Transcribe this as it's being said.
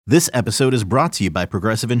This episode is brought to you by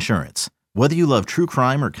Progressive Insurance. Whether you love true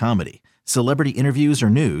crime or comedy, celebrity interviews or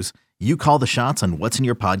news, you call the shots on what's in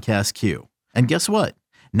your podcast queue. And guess what?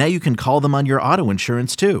 Now you can call them on your auto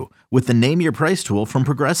insurance too with the Name Your Price tool from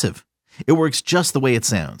Progressive. It works just the way it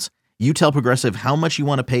sounds. You tell Progressive how much you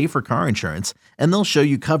want to pay for car insurance, and they'll show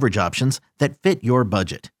you coverage options that fit your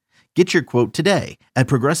budget. Get your quote today at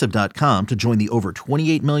Progressive.com to join the over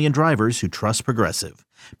 28 million drivers who trust Progressive.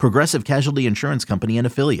 Progressive Casualty Insurance Company and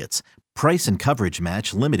Affiliates. Price and coverage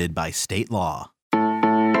match limited by state law.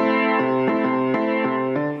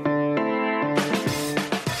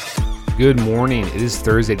 Good morning. It is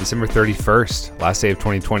Thursday, December 31st, last day of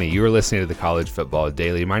 2020. You are listening to the College Football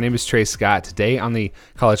Daily. My name is Trey Scott. Today on the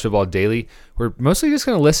College Football Daily, we're mostly just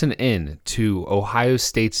going to listen in to Ohio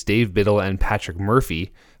State's Dave Biddle and Patrick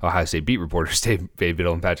Murphy, Ohio State beat reporters Dave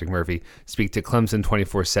Biddle and Patrick Murphy, speak to Clemson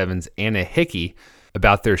 24/7's Anna Hickey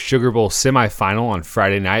about their Sugar Bowl semifinal on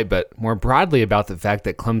Friday night, but more broadly about the fact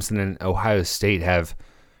that Clemson and Ohio State have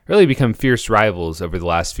really become fierce rivals over the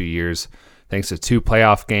last few years, thanks to 2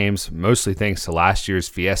 playoff games, mostly thanks to last year's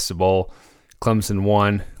Fiesta Bowl. Clemson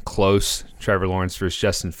won, close, Trevor Lawrence versus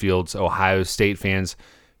Justin Fields. Ohio State fans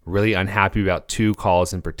really unhappy about 2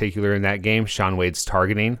 calls in particular in that game. Shaun Wade's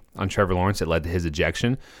targeting on Trevor Lawrence that led to his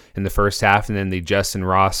ejection in the first half, and then the Justin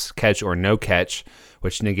Ross catch or no catch,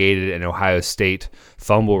 which negated an Ohio State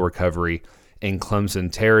fumble recovery in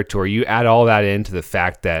Clemson territory. You add all that into the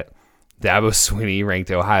fact that Dabo Swinney ranked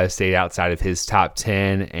Ohio State outside of his top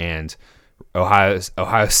 10, and Ohio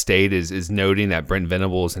State is noting that Brent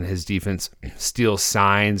Venables and his defense steals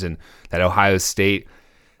signs, and that Ohio State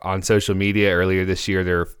on social media earlier this year,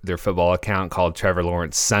 their football account called Trevor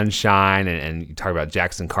Lawrence Sunshine, and you talk about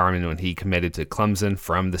Jackson Carman when he committed to Clemson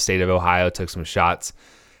from the state of Ohio, took some shots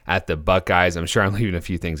at the Buckeyes. I'm sure I'm leaving a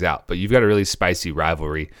few things out, but you've got a really spicy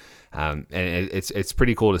rivalry, and it's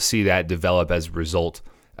pretty cool to see that develop as a result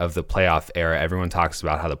of the playoff era. Everyone talks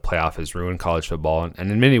about how the playoff has ruined college football,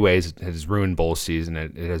 and in many ways it has ruined bowl season.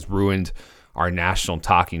 It has ruined our national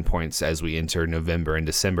talking points as we enter November and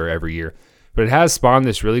December every year. But it has spawned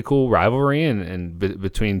this really cool rivalry and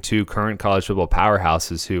between 2 current college football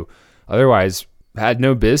powerhouses who otherwise had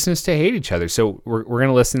no business to hate each other. So we're going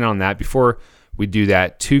to listen on that. Before we do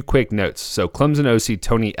that, 2 quick notes. So Clemson OC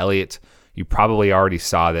Tony Elliott, you probably already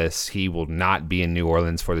saw this. He will not be in New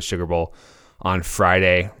Orleans for the Sugar Bowl on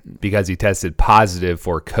Friday because he tested positive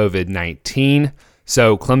for COVID-19.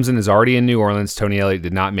 So Clemson is already in New Orleans. Tony Elliott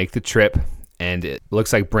did not make the trip. And it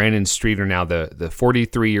looks like Brandon Streeter, now the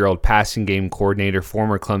 43-year-old passing game coordinator,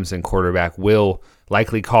 former Clemson quarterback, will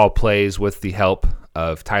likely call plays with the help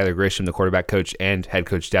of Tyler Grisham, the quarterback coach, and head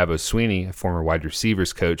coach Dabo Swinney, a former wide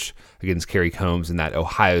receivers coach, against Kerry Combs in that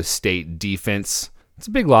Ohio State defense. It's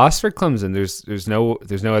a big loss for Clemson. There's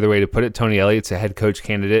no other way to put it. Tony Elliott's a head coach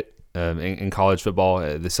candidate in college football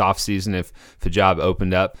this offseason if the job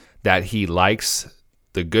opened up that he likes.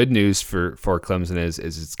 The good news for Clemson is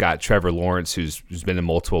it's got Trevor Lawrence, who's been in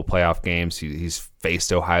multiple playoff games. He's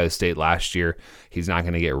faced Ohio State last year. He's not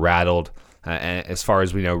going to get rattled. And as far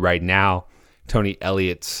as we know right now, Tony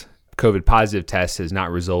Elliott's COVID positive test has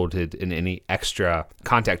not resulted in any extra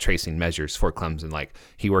contact tracing measures for Clemson. Like,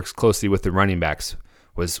 he works closely with the running backs.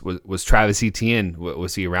 Was Travis Etienne,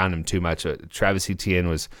 was he around him too much? Travis Etienne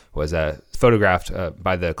was photographed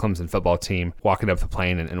by the Clemson football team walking up the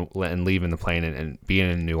plane and leaving the plane and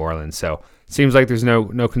being in New Orleans. So it seems like there's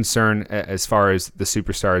no concern as far as the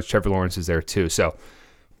superstars. Trevor Lawrence is there too. So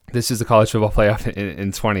this is the college football playoff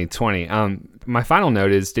in 2020. My final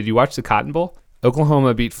note is, did you watch the Cotton Bowl?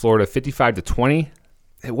 Oklahoma beat Florida 55-20.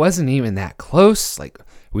 It wasn't even that close. Like,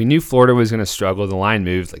 we knew Florida was going to struggle. The line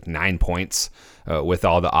moved like 9 points with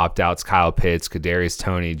all the opt-outs. Kyle Pitts, Kadarius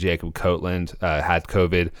Toney, Jacob Coatland had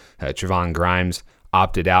COVID. Trevon Grimes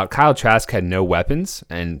opted out. Kyle Trask had no weapons,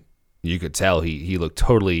 and you could tell he looked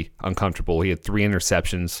totally uncomfortable. He had 3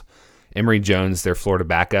 interceptions. Emory Jones, their Florida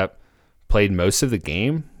backup, played most of the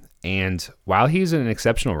game, and while he's an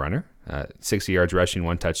exceptional runner, 60 yards rushing,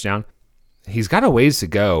 1 touchdown, he's got a ways to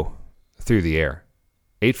go through the air.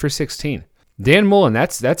 8 for 16. Dan Mullen,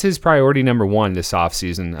 that's his priority number 1 this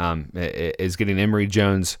offseason, is getting Emory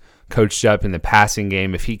Jones coached up in the passing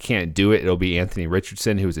game. If he can't do it, it'll be Anthony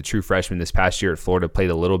Richardson, who was a true freshman this past year at Florida,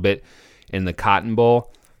 played a little bit in the Cotton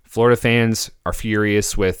Bowl. Florida fans are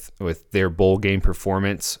furious with their bowl game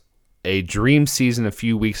performance. A dream season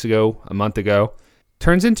a month ago,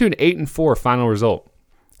 turns into an 8-4 final result.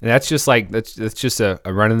 And that's just a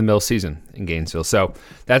run-of-the-mill season in Gainesville. So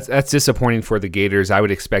that's disappointing for the Gators. I would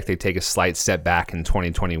expect they take a slight step back in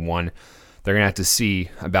 2021. They're going to have to see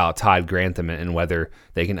about Todd Grantham and whether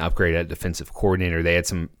they can upgrade at defensive coordinator. They had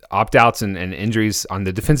some opt-outs and injuries on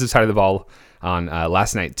the defensive side of the ball on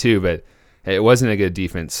last night too, but it wasn't a good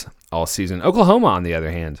defense all season. Oklahoma, on the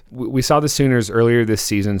other hand, we saw the Sooners earlier this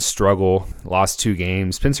season struggle, lost 2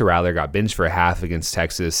 games. Spencer Rattler got benched for a half against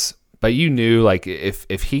Texas, but you knew like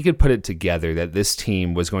if he could put it together that this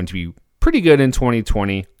team was going to be pretty good in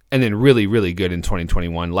 2020 and then really, really good in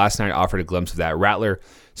 2021. Last night offered a glimpse of that. Rattler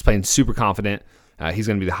is playing super confident. He's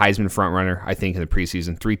going to be the Heisman frontrunner, I think, in the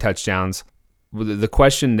preseason. 3 touchdowns. The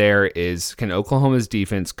question there is, can Oklahoma's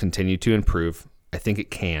defense continue to improve? I think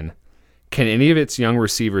it can. Can any of its young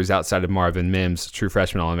receivers outside of Marvin Mims, true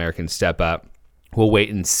freshman All-American, step up? We'll wait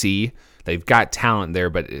and see. They've got talent there,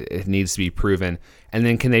 but it needs to be proven. And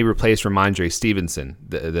then can they replace Ramondre Stevenson,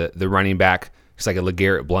 the running back? He's like a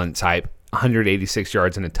LeGarrette Blount type. 186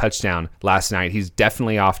 yards and a touchdown last night. He's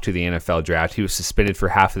definitely off to the NFL draft. He was suspended for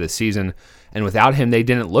half of the season, and without him, they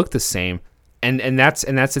didn't look the same. And that's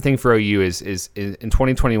the thing for OU is in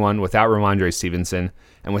 2021, without Ramondre Stevenson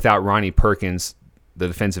and without Ronnie Perkins, the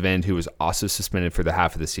defensive end who was also suspended for the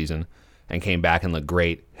half of the season and came back and looked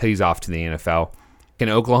great. He's off to the NFL. Can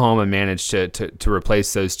Oklahoma manage to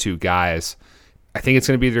replace those 2 guys? I think it's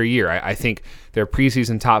going to be their year. I think they're a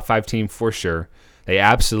preseason top 5 team for sure. They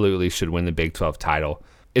absolutely should win the Big 12 title.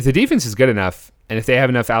 If the defense is good enough, and if they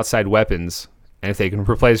have enough outside weapons, and if they can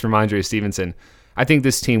replace Ramondre Stevenson, I think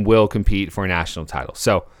this team will compete for a national title.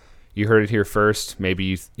 So you heard it here first.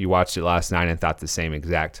 Maybe you watched it last night and thought the same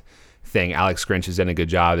exact thing. Alex Grinch has done a good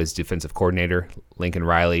job as defensive coordinator. Lincoln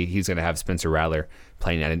Riley, he's going to have Spencer Rattler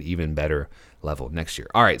playing at an even better level next year.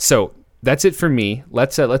 All right, so that's it for me.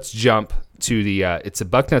 Let's jump to the it's a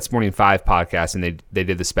Bucknuts Morning 5 podcast, and they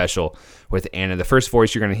did the special with Anna. The first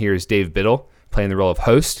voice you're going to hear is Dave Biddle playing the role of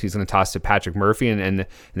host. He's going to toss to Patrick Murphy, and then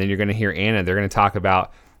you're going to hear Anna. They're going to talk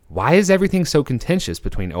about why is everything so contentious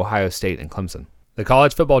between Ohio State and Clemson. The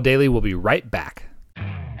College Football Daily will be right back.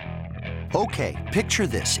 Okay, picture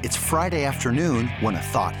this. It's Friday afternoon when a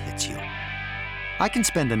thought hits you. I can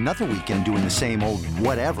spend another weekend doing the same old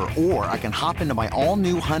whatever, or I can hop into my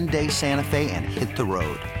all-new Hyundai Santa Fe and hit the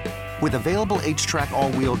road. With available H-Track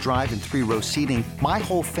all-wheel drive and 3-row seating, my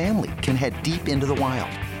whole family can head deep into the wild.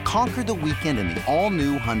 Conquer the weekend in the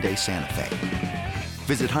all-new Hyundai Santa Fe.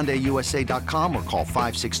 Visit HyundaiUSA.com or call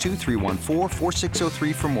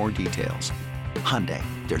 562-314-4603 for more details. Hyundai,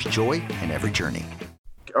 there's joy in every journey.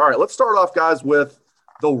 All right, let's start off, guys, with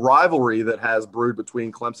the rivalry that has brewed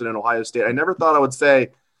between Clemson and Ohio State. I never thought I would say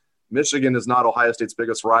Michigan is not Ohio State's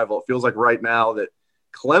biggest rival. It feels like right now that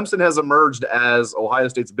Clemson has emerged as Ohio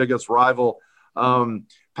State's biggest rival.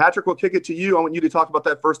 Patrick, we'll kick it to you. I want you to talk about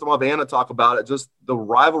that first. I'll have Anna talk about it, just the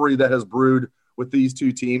rivalry that has brewed with these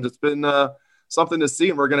 2 teams. It's been something to see,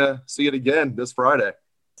 and we're going to see it again this Friday.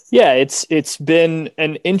 Yeah, it's been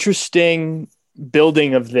an interesting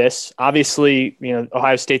building of this. Obviously,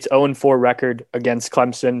 Ohio State's 0-4 record against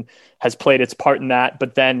Clemson has played its part in that.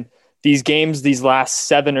 But then these games, these last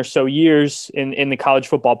 7 or so years in the college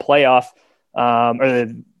football playoff,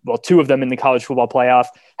 2 of them in the college football playoff,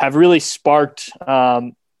 have really sparked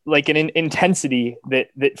like an intensity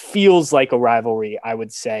that feels like a rivalry, I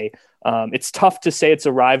would say. It's tough to say it's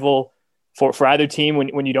a rival for either team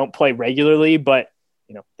when you don't play regularly, but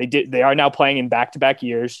they are now playing in back-to-back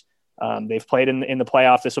years. They've played in the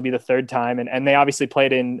playoff. This will be the 3rd time. And they obviously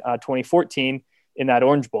played in 2014 in that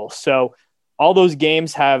Orange Bowl. So all those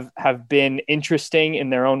games have been interesting in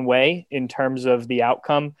their own way in terms of the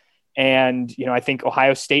outcome. And, I think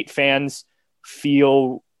Ohio State fans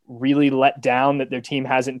feel really let down that their team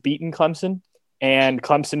hasn't beaten Clemson. And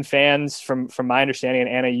Clemson fans, from my understanding, and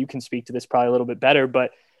Anna, you can speak to this probably a little bit better,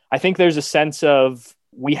 but I think there's a sense of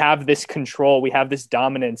we have this control, we have this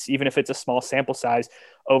dominance, even if it's a small sample size,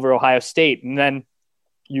 over Ohio State. And then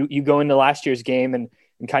you go into last year's game and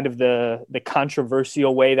kind of the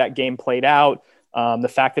controversial way that game played out, the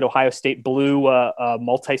fact that Ohio State blew a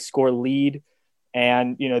multi-score lead,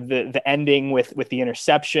 and the ending with the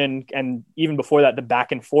interception, and even before that, the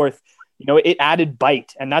back and forth, it added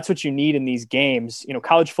bite, and that's what you need in these games.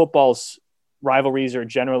 College football's rivalries are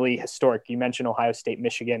generally historic. You mentioned Ohio State,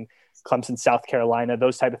 Michigan, Clemson, South Carolina,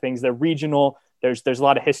 those type of things. They're regional. There's a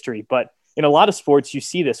lot of history, but in a lot of sports, you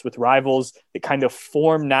see this with rivals that kind of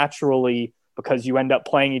form naturally because you end up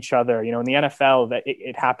playing each other. In the NFL, that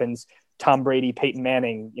it happens. Tom Brady, Peyton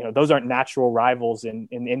Manning, those aren't natural rivals in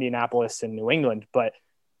Indianapolis and New England, but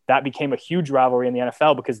that became a huge rivalry in the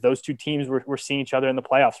NFL because those 2 teams were seeing each other in the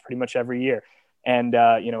playoffs pretty much every year. And,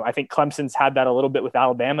 I think Clemson's had that a little bit with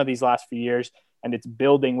Alabama these last few years, and it's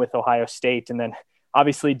building with Ohio State. And then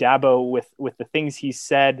obviously Dabo with the things he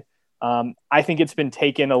said, I think it's been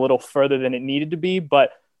taken a little further than it needed to be,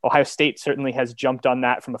 but Ohio State certainly has jumped on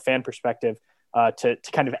that from a fan perspective. to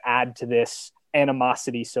kind of add to this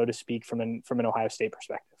animosity, so to speak, from an Ohio State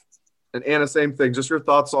perspective. And Anna, same thing. Just your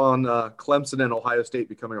thoughts on Clemson and Ohio State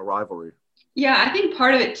becoming a rivalry. Yeah, I think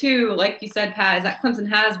part of it too, like you said, Pat, is that Clemson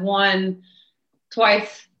has won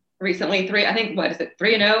twice recently.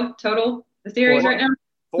 3-0 total, the series right now?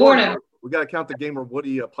 4-0. We got to count the game where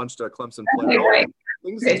Woody punched a Clemson player. Okay, right.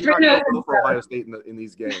 Things not go for Ohio State in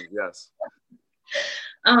these games, yes.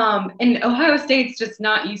 And Ohio State's just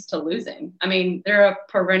not used to losing. I mean, they're a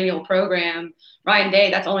perennial program. Ryan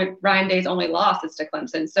Day's only loss is to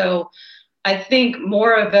Clemson. So I think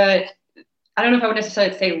more of I don't know if I would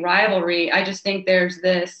necessarily say rivalry. I just think there's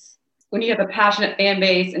this, when you have a passionate fan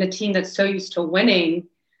base and a team that's so used to winning,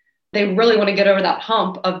 they really want to get over that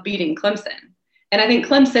hump of beating Clemson. And I think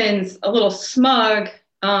Clemson's a little smug,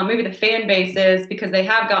 maybe the fan base is, because they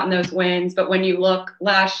have gotten those wins. But when you look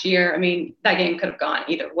last year, I mean, that game could have gone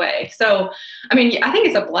either way. So, I mean, I think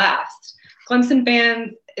it's a blast. Clemson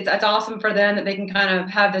fans, it's awesome for them that they can kind of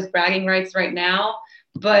have those bragging rights right now.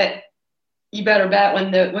 But you better bet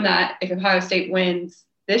if Ohio State wins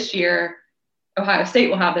this year, Ohio State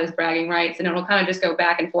will have those bragging rights, and it'll kind of just go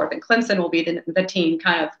back and forth. And Clemson will be the team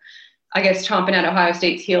kind of, I guess, chomping at Ohio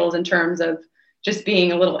State's heels in terms of just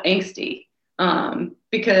being a little angsty,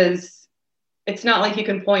 because it's not like you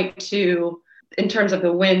can point to, in terms of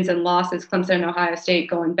the wins and losses, Clemson and Ohio State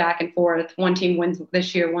going back and forth. One team wins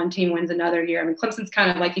this year, one team wins another year. I mean, Clemson's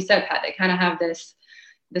kind of, like you said, Pat, they kind of have this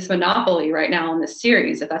monopoly right now in this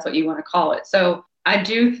series, if that's what you want to call it. So I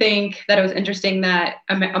do think that it was interesting that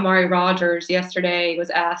Amari Rogers yesterday was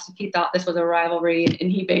asked if he thought this was a rivalry,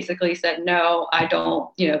 and he basically said, no, I don't.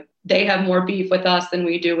 They have more beef with us than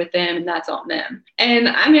we do with them, and that's on them. And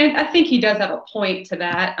I mean, I think he does have a point to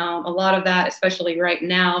that. A lot of that, especially right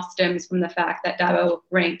now, stems from the fact that Dabo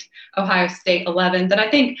ranked Ohio State 11th. And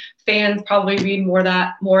I think fans probably read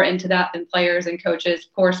more into that than players and coaches.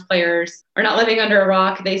 Of course, players are not living under a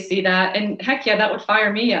rock. They see that. And heck yeah, that would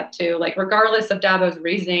fire me up too. Like, regardless of Dabo's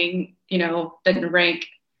reasoning, didn't rank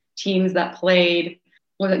teams that played,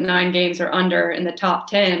 9 games or under in the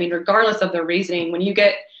top 10. I mean, regardless of the reasoning, when you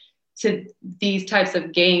get to these types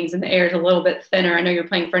of games and the air is a little bit thinner, I know you're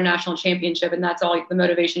playing for a national championship and that's all the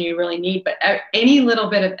motivation you really need, but any little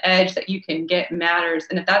bit of edge that you can get matters.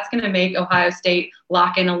 And if that's going to make Ohio State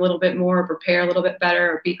lock in a little bit more, prepare a little bit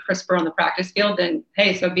better, or be crisper on the practice field, then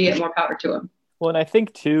hey, so be it, more power to them. Well, and I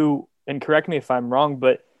think too, and correct me if I'm wrong,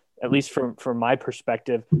 but at least from my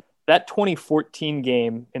perspective, that 2014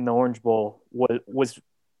 game in the Orange Bowl was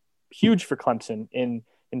huge for Clemson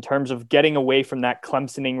in terms of getting away from that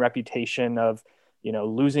Clemsoning reputation of,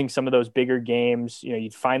 losing some of those bigger games.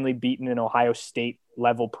 You'd finally beaten an Ohio State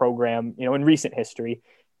level program, in recent history.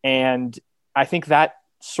 And I think that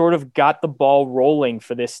sort of got the ball rolling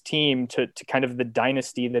for this team to kind of the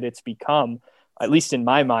dynasty that it's become, at least in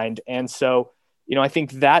my mind. And so, I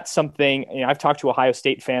think that's something, I've talked to Ohio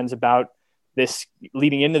State fans about this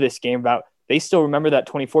leading into this game, about they still remember that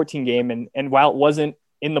 2014 game. And while it wasn't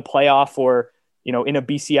in the playoff or, in a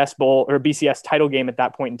BCS bowl or a BCS title game at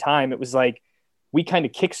that point in time, it was like we kind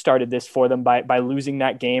of kickstarted this for them by losing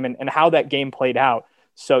that game and how that game played out.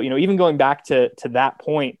 So, even going back to that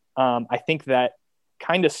point, I think that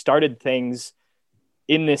kind of started things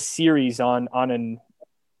in this series on an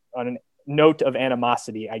note of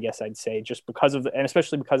animosity, I guess I'd say, just because of and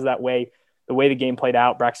especially because of the way the game played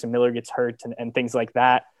out. Braxton Miller gets hurt and things like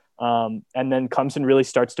that. And then Clemson really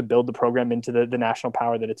starts to build the program into the national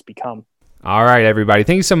power that it's become. All right, everybody.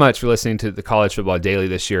 Thank you so much for listening to the College Football Daily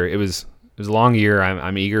this year. It was a long year.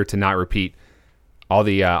 I'm eager to not repeat all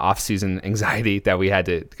the off-season anxiety that we had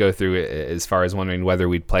to go through as far as wondering whether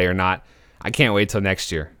we'd play or not. I can't wait till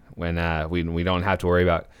next year when we don't have to worry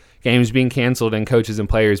about games being canceled and coaches and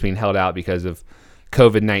players being held out because of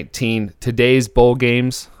COVID-19. Today's bowl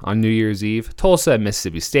games on New Year's Eve: Tulsa and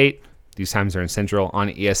Mississippi State. These times are in Central on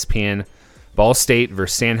ESPN. Ball State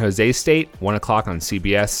versus San Jose State, 1 o'clock on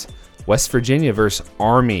CBS. West Virginia versus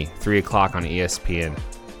Army, 3 o'clock on ESPN.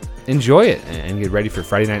 Enjoy it and get ready for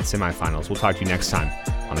Friday night semifinals. We'll talk to you next time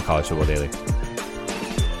on the College Football Daily.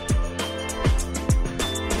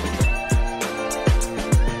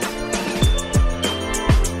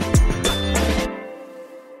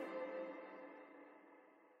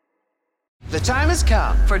 The time has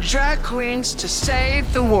come for drag queens to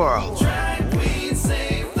save the world.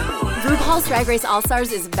 RuPaul's Drag Race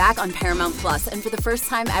All-Stars is back on Paramount Plus, and for the first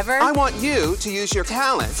time ever, I want you to use your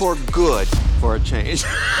talent for good. for a change. 8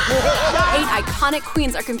 iconic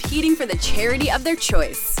queens are competing for the charity of their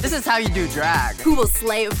choice. This is how you do drag. Who will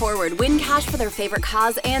slay it forward, win cash for their favorite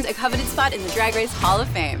cause, and a coveted spot in the Drag Race Hall of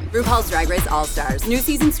Fame. RuPaul's Drag Race All-Stars. New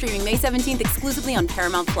season streaming May 17th exclusively on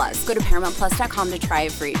Paramount+. Go to ParamountPlus.com to try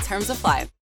it free. Terms apply.